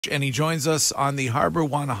and he joins us on the Harbor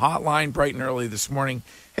One hotline bright and early this morning.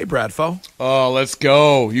 Hey, Bradfo. Oh, let's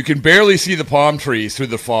go. You can barely see the palm trees through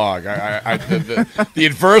the fog. The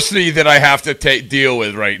adversity that I have to deal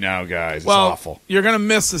with right now, guys, is awful. You're going to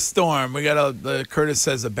miss a storm. We got Curtis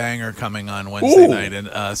says a banger coming on Wednesday night,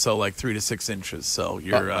 and so like 3 to 6 inches. So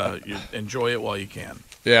you enjoy it while you can.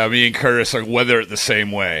 Yeah, me and Curtis are weather it the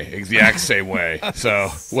same way, exact same way. So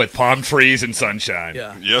with palm trees and sunshine.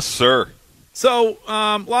 Yeah. Yes, sir. So,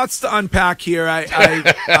 lots to unpack here.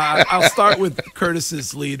 I'll start with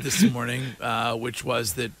Curtis's lead this morning, which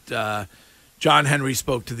was that John Henry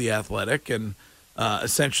spoke to The Athletic and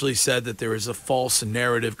essentially said that there is a false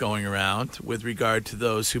narrative going around with regard to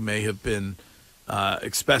those who may have been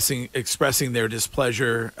expressing their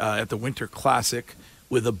displeasure at the Winter Classic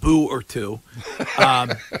with a boo or two.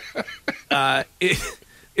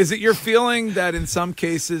 Is it your feeling that in some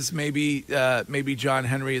cases maybe John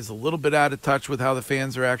Henry is a little bit out of touch with how the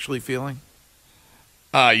fans are actually feeling?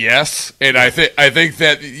 Yes, and I think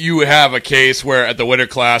that you have a case where at the Winter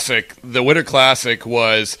Classic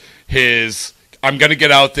was his. I'm going to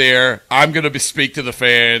get out there. I'm going to speak to the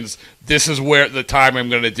fans. This is where the time I'm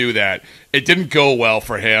going to do that. It didn't go well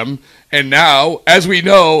for him, and now, as we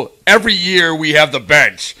know, every year we have the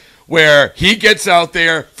bench, where he gets out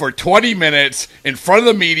there for 20 minutes in front of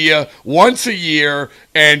the media once a year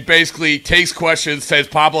and basically takes questions, says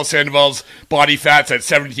Pablo Sandoval's body fat's at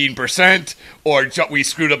 17%, or we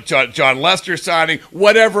screwed up John Lester signing,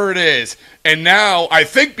 whatever it is. And now, I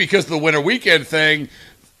think because of the winter weekend thing,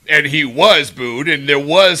 and he was booed, and there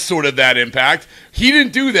was sort of that impact, he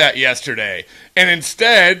didn't do that yesterday. And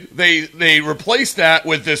instead, they replaced that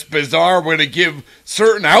with this bizarre, we're going to give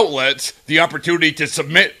certain outlets the opportunity to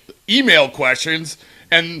submit email questions,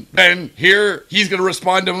 and then here he's going to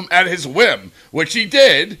respond to them at his whim, which he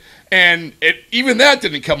did, and even that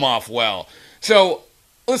didn't come off well. So,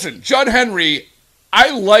 listen, John Henry,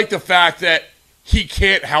 I like the fact that he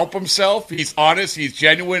can't help himself. He's honest, he's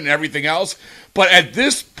genuine, and everything else. But at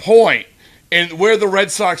this point, and where the Red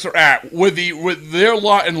Sox are at, with their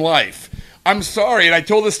lot in life, I'm sorry, and I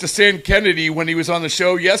told this to Sam Kennedy when he was on the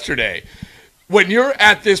show yesterday. When you're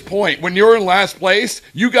at this point, when you're in last place,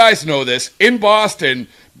 you guys know this, in Boston,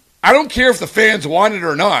 I don't care if the fans want it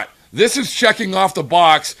or not. This is checking off the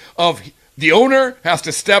box of the owner has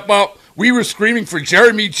to step up. We were screaming for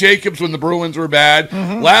Jeremy Jacobs when the Bruins were bad.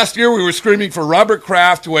 Mm-hmm. Last year we were screaming for Robert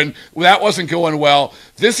Kraft when that wasn't going well.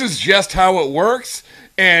 This is just how it works.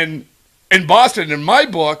 And in Boston, in my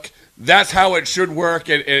book, that's how it should work,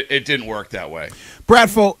 and it didn't work that way.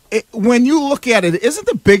 Bradford, when you look at it, isn't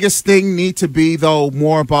the biggest thing need to be, though,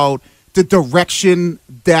 more about the direction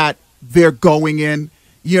that they're going in?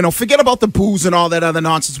 You know, forget about the boos and all that other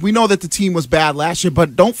nonsense. We know that the team was bad last year,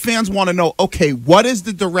 but don't fans want to know, okay, what is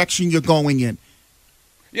the direction you're going in?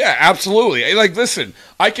 Yeah, absolutely. Like, listen,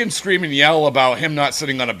 I can scream and yell about him not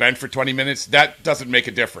sitting on a bench for 20 minutes. That doesn't make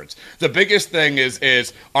a difference. The biggest thing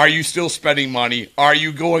is are you still spending money? Are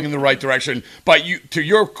you going in the right direction? But to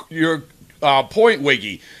your point,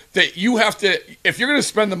 Wiggy, that you have to, if you're going to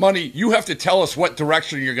spend the money, you have to tell us what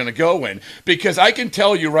direction you're going to go in. Because I can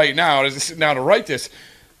tell you right now, as I sit down to write this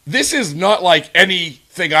is not like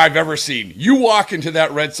anything I've ever seen. You walk into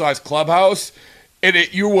that Red Sox clubhouse, and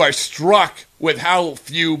you are struck with how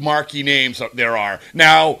few marquee names there are.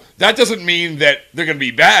 Now, that doesn't mean that they're going to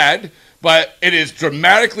be bad, but it is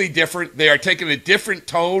dramatically different. They are taking a different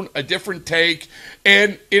tone, a different take,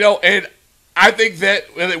 and I think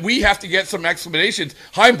that we have to get some explanations.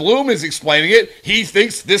 Chaim Bloom is explaining it. He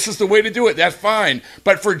thinks this is the way to do it. That's fine.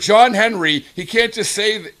 But for John Henry, he can't just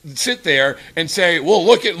sit there and say, well,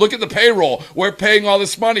 look at the payroll. We're paying all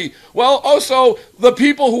this money. Well, also, the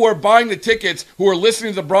people who are buying the tickets, who are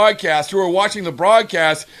listening to the broadcast, who are watching the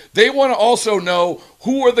broadcast, they want to also know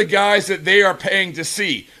who are the guys that they are paying to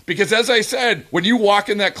see. Because as I said, when you walk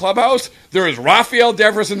in that clubhouse, there is Rafael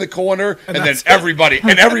Devers in the corner and then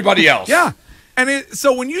everybody else. Yeah. And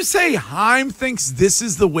so when you say Chaim thinks this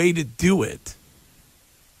is the way to do it,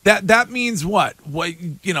 that means what?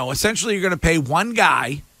 Essentially you're going to pay one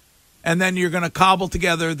guy and then you're going to cobble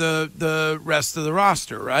together the rest of the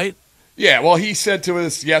roster, right? Yeah, well, he said to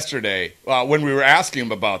us yesterday when we were asking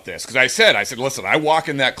him about this, because I said, listen, I walk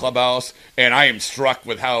in that clubhouse, and I am struck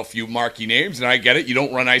with how few marquee names, and I get it. You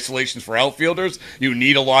don't run isolations for outfielders. You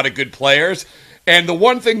need a lot of good players. And the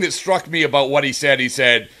one thing that struck me about what he said,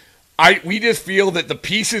 we just feel that the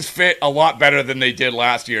pieces fit a lot better than they did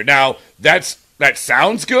last year. Now, that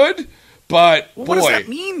sounds good, but, what does that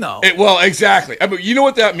mean, though? Well, exactly. I mean, you know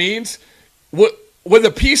what that means? when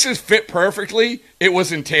the pieces fit perfectly, it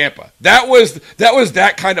was in Tampa. That was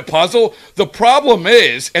that kind of puzzle. The problem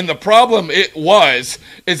is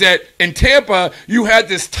that in Tampa, you had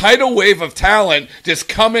this tidal wave of talent just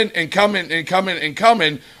coming and coming and coming and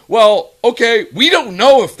coming. Well, okay, we don't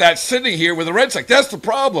know if that's sitting here with the Red Sox. That's the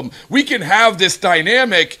problem. We can have this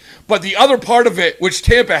dynamic, but the other part of it, which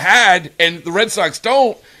Tampa had and the Red Sox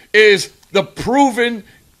don't, is the proven,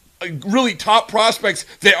 really top prospects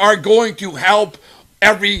that are going to help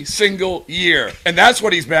every single year. And that's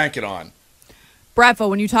what he's banking on. Bradford,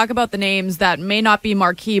 when you talk about the names that may not be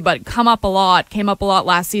marquee but came up a lot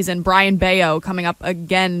last season, Brayan Bello coming up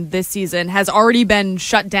again this season, has already been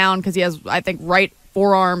shut down because he has, I think, right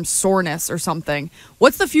forearm soreness or something.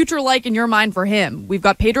 What's the future like in your mind for him? We've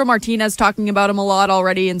got Pedro Martinez talking about him a lot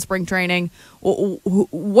already in spring training.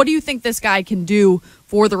 What do you think this guy can do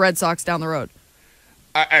for the Red Sox down the road?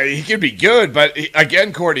 He could be good, but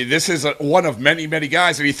again, Courtney, this is one of many, many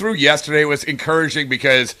guys. And he threw yesterday was encouraging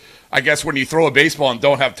because I guess when you throw a baseball and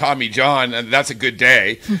don't have Tommy John, that's a good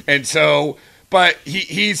day. And so, but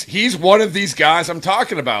he's one of these guys I'm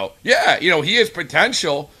talking about. Yeah, he has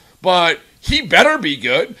potential, but he better be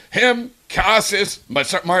good. Him, Casas,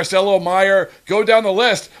 Marcelo Meyer, go down the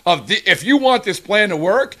list of if you want this plan to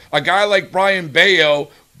work, a guy like Brayan Bello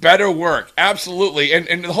better work. Absolutely.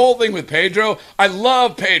 And the whole thing with Pedro, I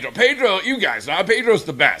love Pedro. Pedro, you guys know, Pedro's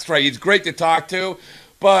the best, right? He's great to talk to,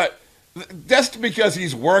 but that's because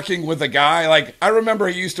he's working with a guy. Like, I remember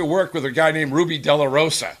he used to work with a guy named Ruby De La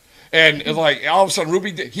Rosa. And it's like, all of a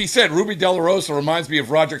sudden, he said Ruby De La Rosa reminds me of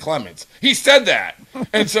Roger Clemens. He said that.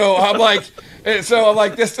 And so I'm like,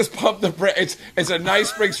 this just pumped the brakes. It's a nice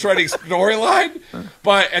spring training storyline,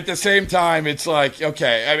 but at the same time, it's like,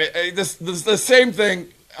 okay, I mean, this the same thing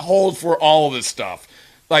holds for all of this stuff.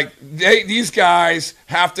 Like, these guys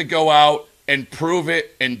have to go out and prove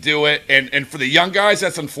it and do it. And for the young guys,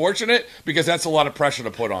 that's unfortunate because that's a lot of pressure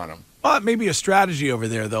to put on them. Well, it may be a strategy over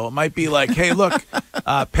there, though. It might be like, hey, look,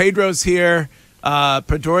 Pedro's here.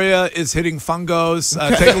 Pedroia is hitting fungos.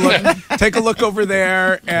 Take a look over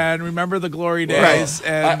there, and remember the glory days. Right.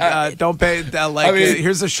 And don't pay.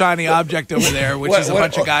 Here's a shiny object over there, which is a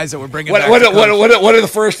bunch of guys that we're bringing back. One of the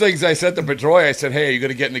first things I said to Pedroia, I said, "Hey, are you going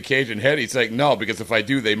to get in the cage and hit?" He's like, "No, because if I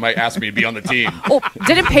do, they might ask me to be on the team." Oh,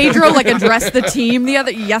 didn't Pedro address the team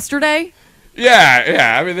yesterday?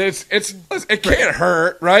 Yeah. I mean, it can't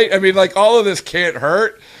hurt, right? I mean, all of this can't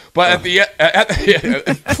hurt. But at the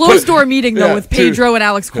closed door meeting though with Pedro and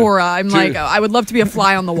Alex Cora, I would love to be a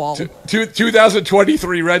fly on the wall.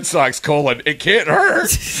 2023 Red Sox : it can't hurt.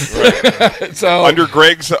 So under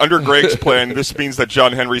Greg's plan, this means that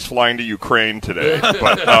John Henry's flying to Ukraine today.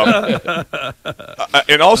 But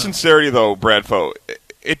in all sincerity, though, Bradford,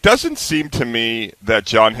 it doesn't seem to me that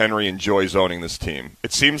John Henry enjoys owning this team.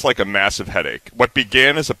 It seems like a massive headache. What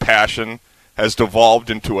began as a passion has devolved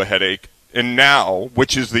into a headache. And now,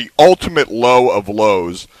 which is the ultimate low of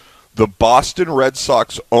lows, the Boston Red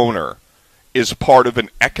Sox owner is part of an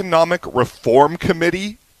economic reform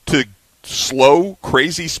committee to slow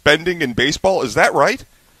crazy spending in baseball. Is that right?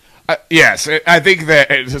 Yes, I think that.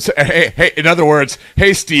 Hey, in other words,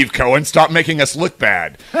 hey, Steve Cohen, stop making us look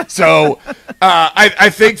bad. So, I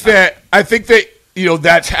think that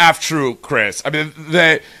that's half true, Chris. I mean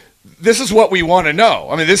that. This is what we want to know.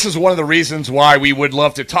 I mean, this is one of the reasons why we would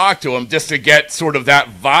love to talk to him, just to get sort of that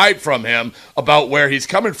vibe from him about where he's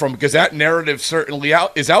coming from, because that narrative certainly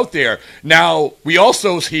is out there. Now, we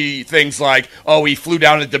also see things like, oh, he flew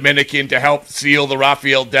down to Dominican to help seal the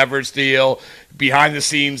Rafael Devers deal, behind the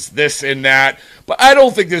scenes, this and that. But I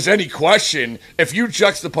don't think there's any question, if you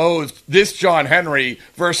juxtapose this John Henry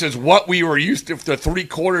versus what we were used to for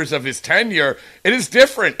 3/4 of his tenure, it is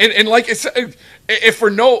different. And like I said, if for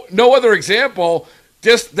no other example,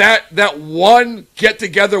 just that one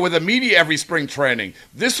get-together with the media every spring training,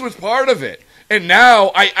 this was part of it. And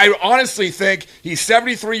now I honestly think he's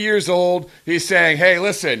 73 years old. He's saying, hey,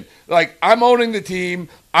 listen, I'm owning the team.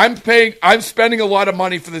 I'm spending a lot of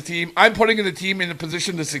money for the team. I'm putting the team in a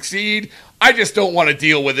position to succeed. I just don't want to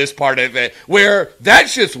deal with this part of it, where that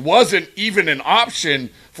just wasn't even an option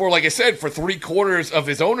for, like I said, for 3/4 of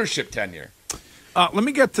his ownership tenure. Let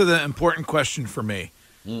me get to the important question for me.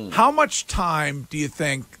 How much time do you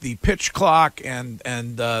think the pitch clock and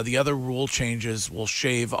the other rule changes will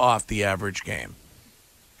shave off the average game?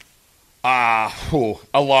 A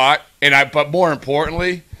lot. But more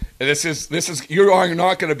importantly, this is you are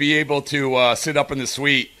not going to be able to sit up in the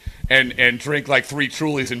suite and drink 3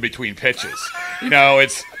 Trulies in between pitches.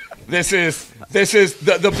 This is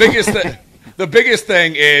the biggest thing. The biggest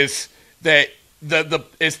thing is that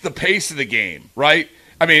it's the pace of the game, right?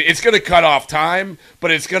 I mean, it's going to cut off time,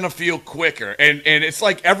 but it's going to feel quicker. And it's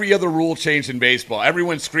like every other rule change in baseball.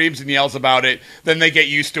 Everyone screams and yells about it, then they get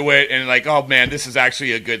used to it, and like, oh, man, this is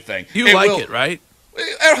actually a good thing. You like it, right?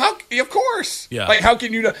 Of course. Yeah. Like, how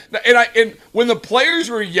can you not? And when the players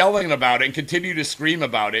were yelling about it and continue to scream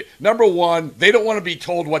about it, number one, they don't want to be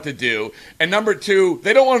told what to do. And number two,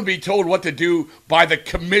 they don't want to be told what to do by the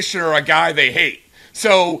commissioner, a guy they hate.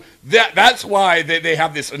 So that's why they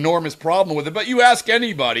have this enormous problem with it. But you ask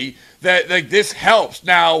anybody that like this helps.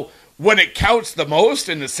 Now, when it counts the most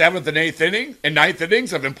in the 7th and 8th inning and 9th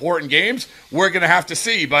innings of important games, we're going to have to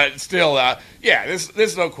see. But still,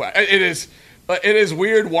 there's no question. It is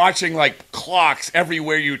weird watching like clocks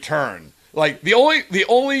everywhere you turn. Like the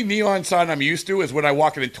only neon sign I'm used to is when I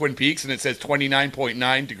walk into Twin Peaks and it says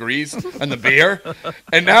 29.9 degrees on the beer.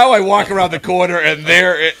 And now I walk around the corner and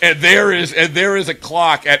there is a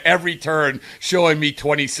clock at every turn showing me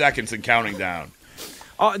 20 seconds and counting down.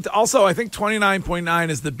 Also, I think 29.9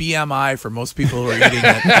 is the BMI for most people who are eating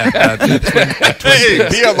at Twin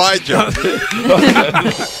Peaks. BMI joke.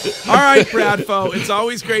 All right, Bradfo, it's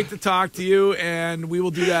always great to talk to you, and we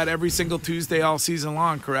will do that every single Tuesday all season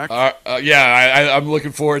long, correct? I'm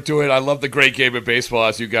looking forward to it. I love the great game of baseball,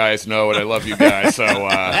 as you guys know, and I love you guys.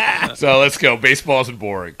 So let's go. Baseball isn't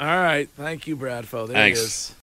boring. All right. Thank you, Bradfo. There Thanks. he is.